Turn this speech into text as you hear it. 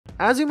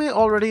As you may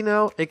already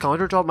know, a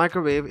countertop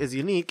microwave is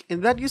unique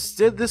in that you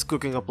sit this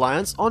cooking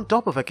appliance on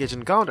top of a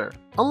kitchen counter,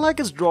 unlike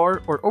its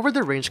drawer or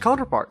over-the-range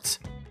counterparts.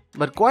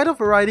 But quite a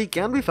variety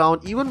can be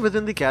found even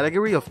within the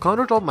category of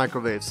countertop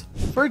microwaves.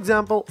 For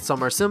example,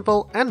 some are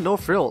simple and no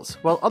frills,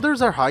 while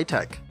others are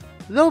high-tech.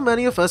 Though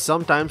many of us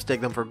sometimes take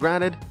them for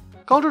granted,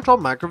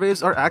 countertop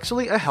microwaves are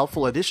actually a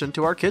helpful addition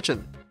to our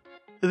kitchen.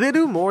 They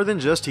do more than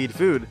just heat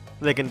food.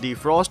 They can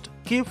defrost,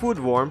 keep food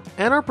warm,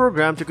 and are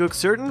programmed to cook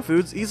certain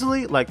foods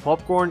easily like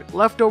popcorn,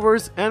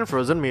 leftovers, and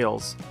frozen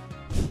meals.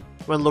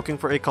 When looking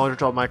for a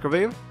countertop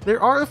microwave,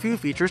 there are a few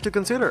features to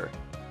consider.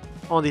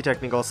 On the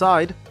technical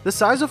side, the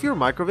size of your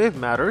microwave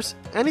matters.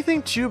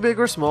 Anything too big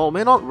or small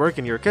may not work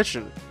in your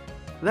kitchen.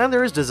 Then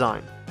there is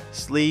design.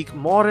 Sleek,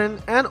 modern,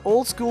 and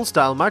old-school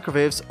style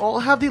microwaves all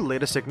have the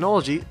latest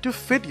technology to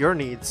fit your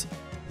needs.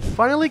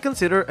 Finally,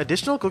 consider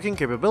additional cooking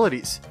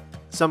capabilities.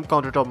 Some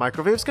countertop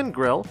microwaves can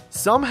grill,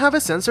 some have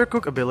a sensor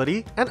cook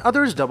ability, and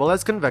others double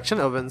as convection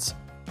ovens.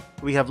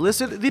 We have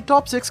listed the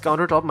top 6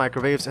 countertop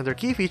microwaves and their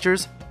key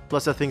features,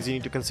 plus the things you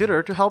need to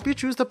consider to help you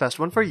choose the best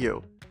one for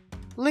you.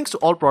 Links to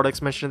all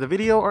products mentioned in the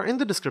video are in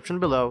the description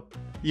below.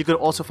 You could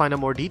also find a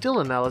more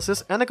detailed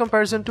analysis and a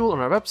comparison tool on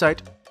our website,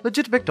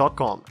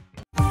 legitpick.com.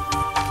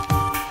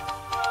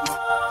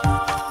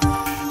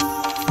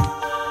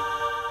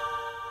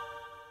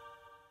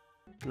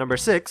 Number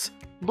 6.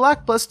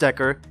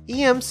 Black+Decker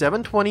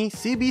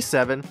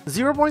EM720CB7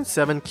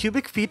 0.7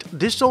 cubic feet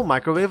digital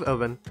microwave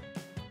oven.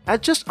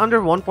 At just under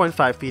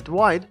 1.5 feet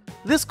wide,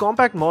 this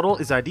compact model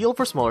is ideal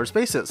for smaller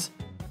spaces.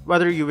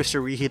 Whether you wish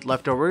to reheat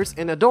leftovers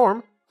in a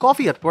dorm,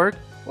 coffee at work,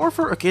 or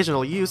for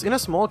occasional use in a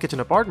small kitchen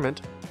apartment,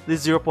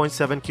 this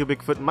 0.7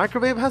 cubic foot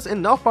microwave has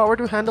enough power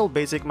to handle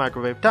basic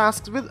microwave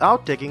tasks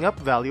without taking up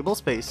valuable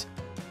space.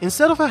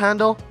 Instead of a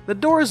handle, the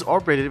door is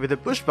operated with a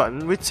push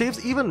button which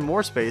saves even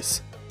more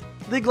space.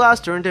 The glass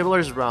turntable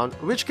is round,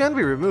 which can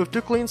be removed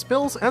to clean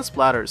spills and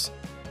splatters.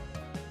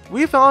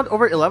 We found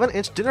over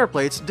 11-inch dinner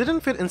plates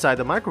didn't fit inside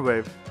the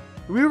microwave.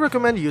 We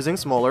recommend using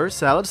smaller,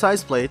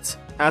 salad-sized plates.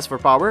 As for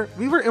power,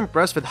 we were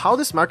impressed with how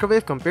this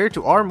microwave compared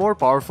to our more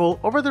powerful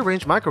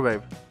over-the-range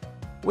microwave.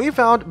 We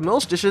found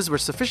most dishes were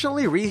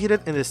sufficiently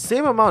reheated in the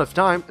same amount of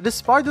time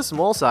despite the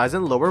small size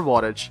and lower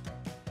wattage.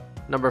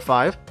 Number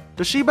 5.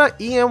 Toshiba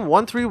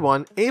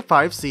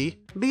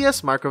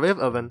EM131A5C-BS microwave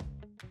oven.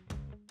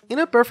 In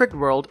a perfect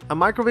world, a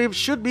microwave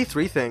should be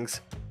 3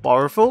 things: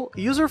 powerful,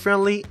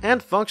 user-friendly,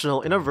 and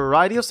functional in a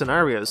variety of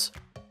scenarios.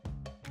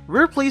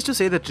 We're pleased to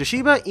say that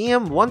Toshiba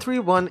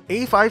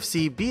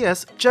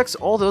EM131A5C-BS checks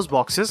all those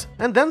boxes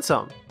and then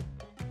some.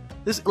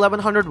 This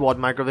 1100 watt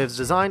microwave's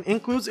design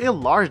includes a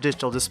large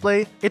digital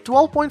display, a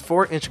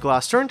 12.4-inch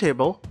glass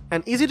turntable,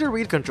 an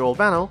easy-to-read control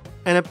panel,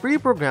 and a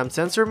pre-programmed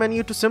sensor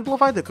menu to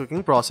simplify the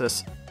cooking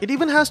process. It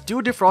even has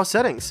 2 defrost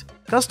settings,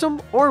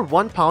 custom or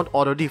 1-pound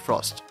auto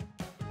defrost.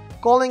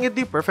 Calling it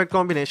the perfect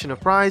combination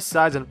of price,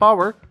 size, and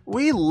power,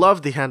 we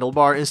love the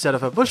handlebar instead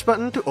of a push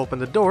button to open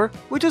the door,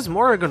 which is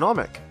more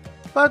ergonomic.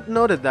 But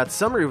noted that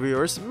some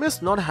reviewers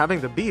missed not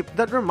having the beep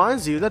that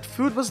reminds you that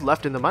food was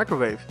left in the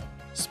microwave.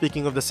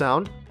 Speaking of the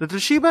sound, the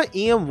Toshiba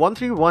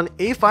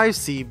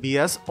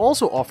EM131A5C-BS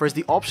also offers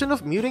the option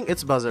of muting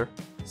its buzzer.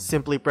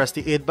 Simply press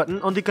the 8 button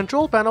on the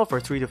control panel for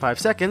 3 to 5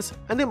 seconds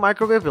and the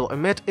microwave will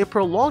emit a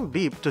prolonged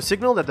beep to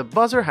signal that the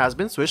buzzer has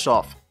been switched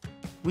off.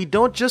 We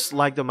don't just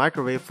like the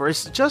microwave for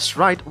its just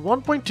right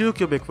 1.2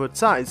 cubic foot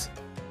size.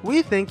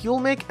 We think you'll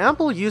make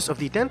ample use of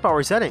the 10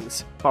 power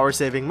settings, power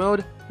saving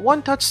mode,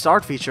 one-touch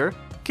start feature,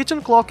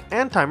 kitchen clock,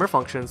 and timer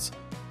functions.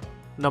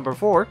 Number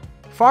 4.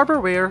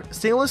 Farberware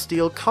Stainless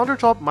Steel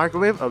Countertop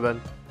Microwave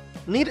Oven.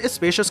 Need a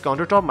spacious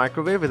countertop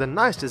microwave with a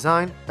nice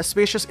design, a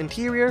spacious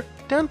interior,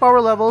 10 power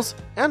levels,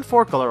 and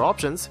 4 color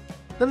options?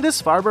 Then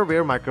this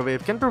Farberware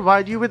microwave can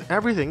provide you with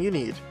everything you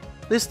need.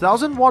 This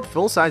 1000-watt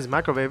full-size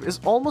microwave is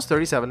almost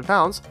 37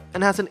 pounds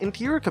and has an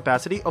interior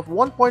capacity of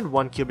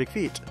 1.1 cubic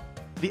feet.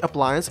 The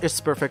appliance is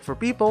perfect for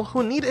people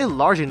who need a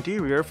large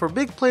interior for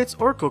big plates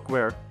or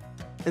cookware.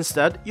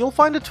 Instead, you'll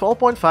find a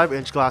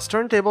 12.5-inch glass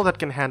turntable that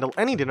can handle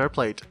any dinner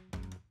plate.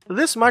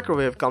 This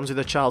microwave comes with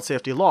a child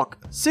safety lock,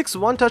 6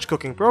 one-touch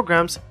cooking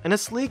programs, and a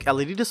sleek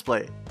LED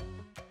display.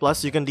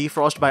 Plus, you can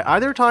defrost by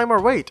either time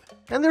or weight,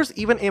 and there's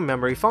even a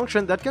memory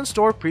function that can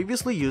store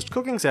previously used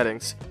cooking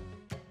settings.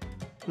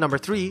 Number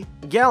 3.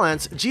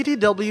 Galanz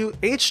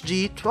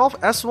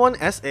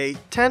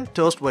GTWHG12S1SA10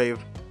 Toast Wave.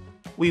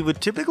 We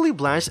would typically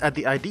blanch at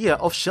the idea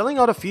of shelling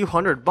out a few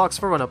 $100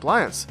 for one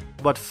appliance,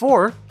 but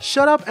 4,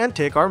 shut up and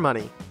take our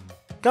money.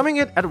 Coming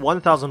in at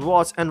 1000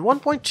 watts and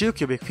 1.2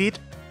 cubic feet,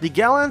 the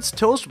Galanz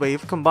Toast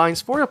Wave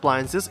combines 4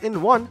 appliances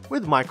in one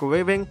with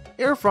microwaving,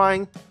 air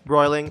frying,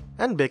 broiling,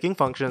 and baking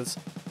functions.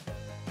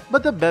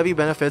 But the bevy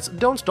benefits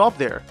don't stop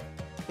there.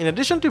 In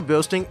addition to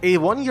boasting a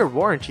 1-year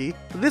warranty,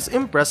 this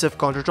impressive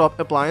countertop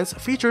appliance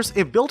features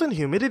a built-in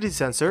humidity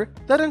sensor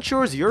that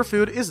ensures your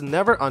food is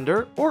never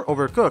under or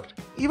overcooked,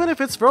 even if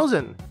it's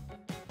frozen.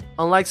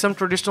 Unlike some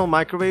traditional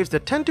microwaves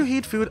that tend to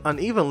heat food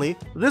unevenly,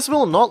 this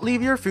will not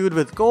leave your food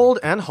with cold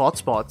and hot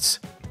spots.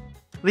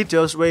 The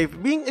toast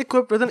wave being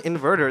equipped with an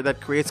inverter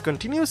that creates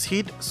continuous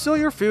heat so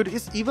your food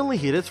is evenly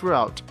heated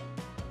throughout.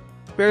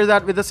 Pair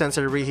that with the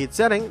sensor reheat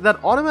setting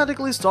that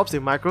automatically stops the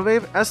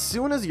microwave as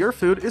soon as your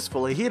food is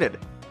fully heated.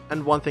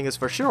 And one thing is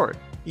for sure,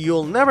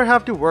 you'll never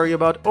have to worry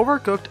about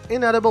overcooked,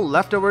 inedible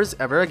leftovers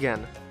ever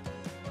again.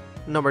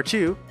 Number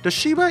 2.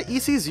 Toshiba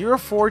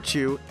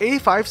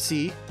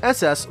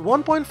EC042A5C-SS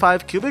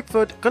 1.5 cubic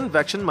foot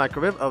convection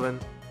microwave oven.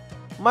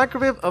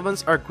 Microwave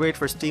ovens are great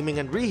for steaming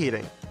and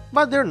reheating,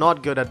 but they're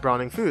not good at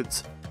browning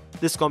foods.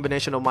 This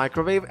combination of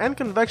microwave and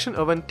convection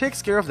oven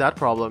takes care of that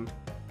problem.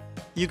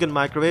 You can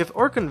microwave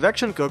or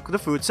convection cook the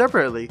food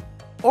separately,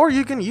 or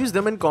you can use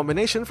them in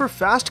combination for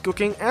fast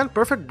cooking and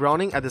perfect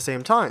browning at the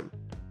same time.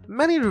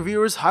 Many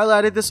reviewers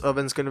highlighted this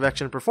oven's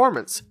convection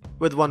performance,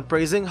 with one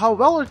praising how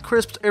well it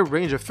crisped a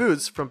range of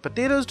foods from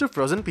potatoes to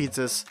frozen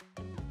pizzas.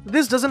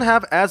 This doesn't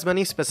have as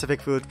many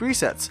specific food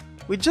presets,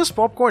 with just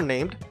popcorn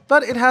named,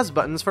 but it has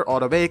buttons for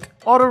auto bake,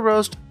 auto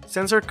roast,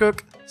 sensor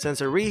cook,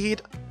 sensor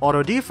reheat,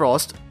 auto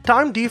defrost,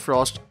 time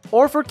defrost,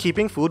 or for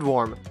keeping food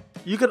warm.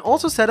 You can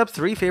also set up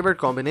 3 favorite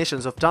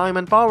combinations of time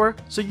and power,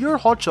 so your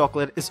hot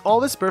chocolate is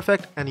always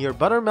perfect and your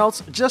butter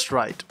melts just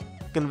right.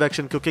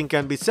 Convection cooking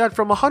can be set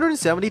from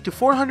 170 to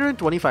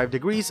 425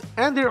 degrees,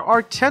 and there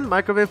are 10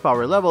 microwave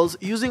power levels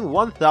using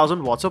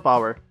 1000 watts of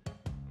power.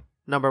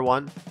 Number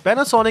 1.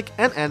 Panasonic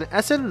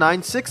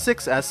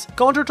NN-SN966S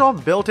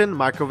Countertop Built-in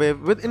Microwave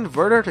with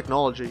Inverter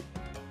Technology.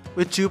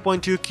 With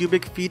 2.2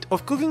 cubic feet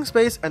of cooking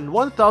space and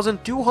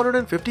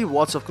 1250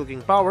 watts of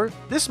cooking power,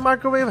 this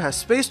microwave has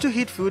space to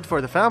heat food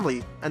for the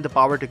family and the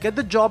power to get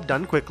the job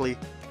done quickly.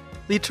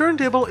 The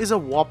turntable is a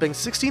whopping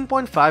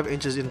 16.5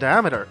 inches in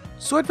diameter,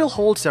 so it will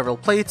hold several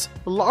plates,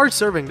 large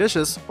serving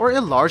dishes, or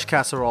a large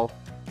casserole.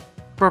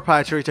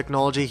 Proprietary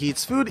technology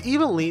heats food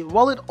evenly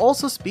while it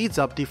also speeds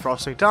up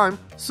defrosting time,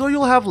 so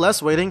you'll have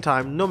less waiting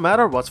time no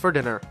matter what's for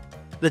dinner.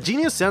 The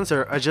Genius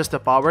sensor adjusts the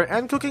power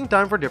and cooking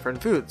time for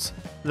different foods.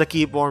 The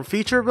Keep Warm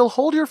feature will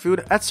hold your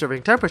food at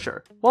serving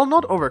temperature, while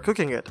not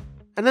overcooking it.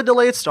 And the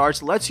delayed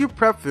starts lets you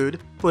prep food,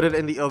 put it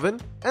in the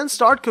oven, and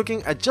start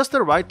cooking at just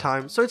the right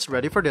time so it's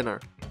ready for dinner.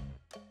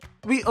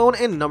 We own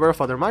a number of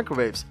other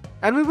microwaves,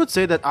 and we would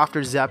say that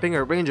after zapping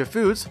a range of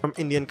foods, from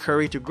Indian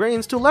curry to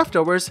grains to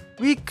leftovers,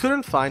 we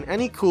couldn't find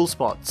any cool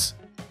spots.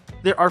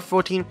 There are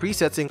 14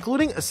 presets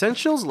including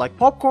essentials like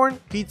popcorn,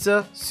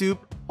 pizza,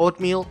 soup,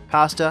 oatmeal,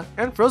 pasta,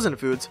 and frozen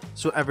foods,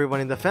 so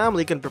everyone in the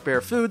family can prepare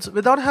foods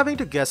without having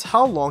to guess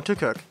how long to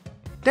cook.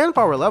 10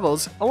 power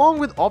levels, along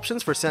with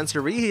options for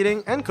sensor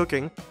reheating and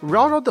cooking,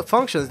 round out the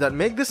functions that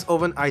make this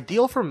oven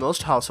ideal for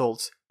most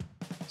households.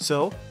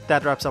 So,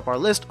 that wraps up our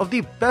list of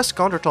the best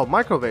countertop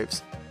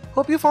microwaves.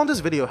 Hope you found this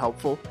video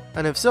helpful,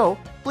 and if so,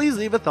 please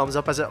leave a thumbs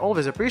up as I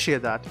always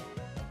appreciate that.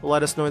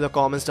 Let us know in the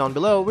comments down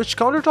below which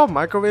countertop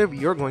microwave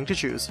you're going to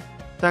choose.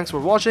 Thanks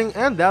for watching,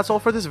 and that's all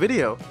for this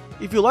video.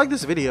 If you liked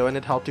this video and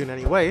it helped you in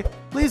any way,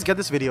 please get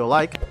this video a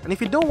like, and if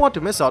you don't want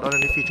to miss out on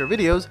any future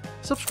videos,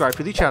 subscribe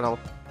to the channel.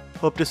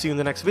 Hope to see you in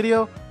the next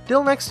video.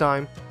 Till next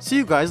time, see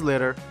you guys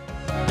later.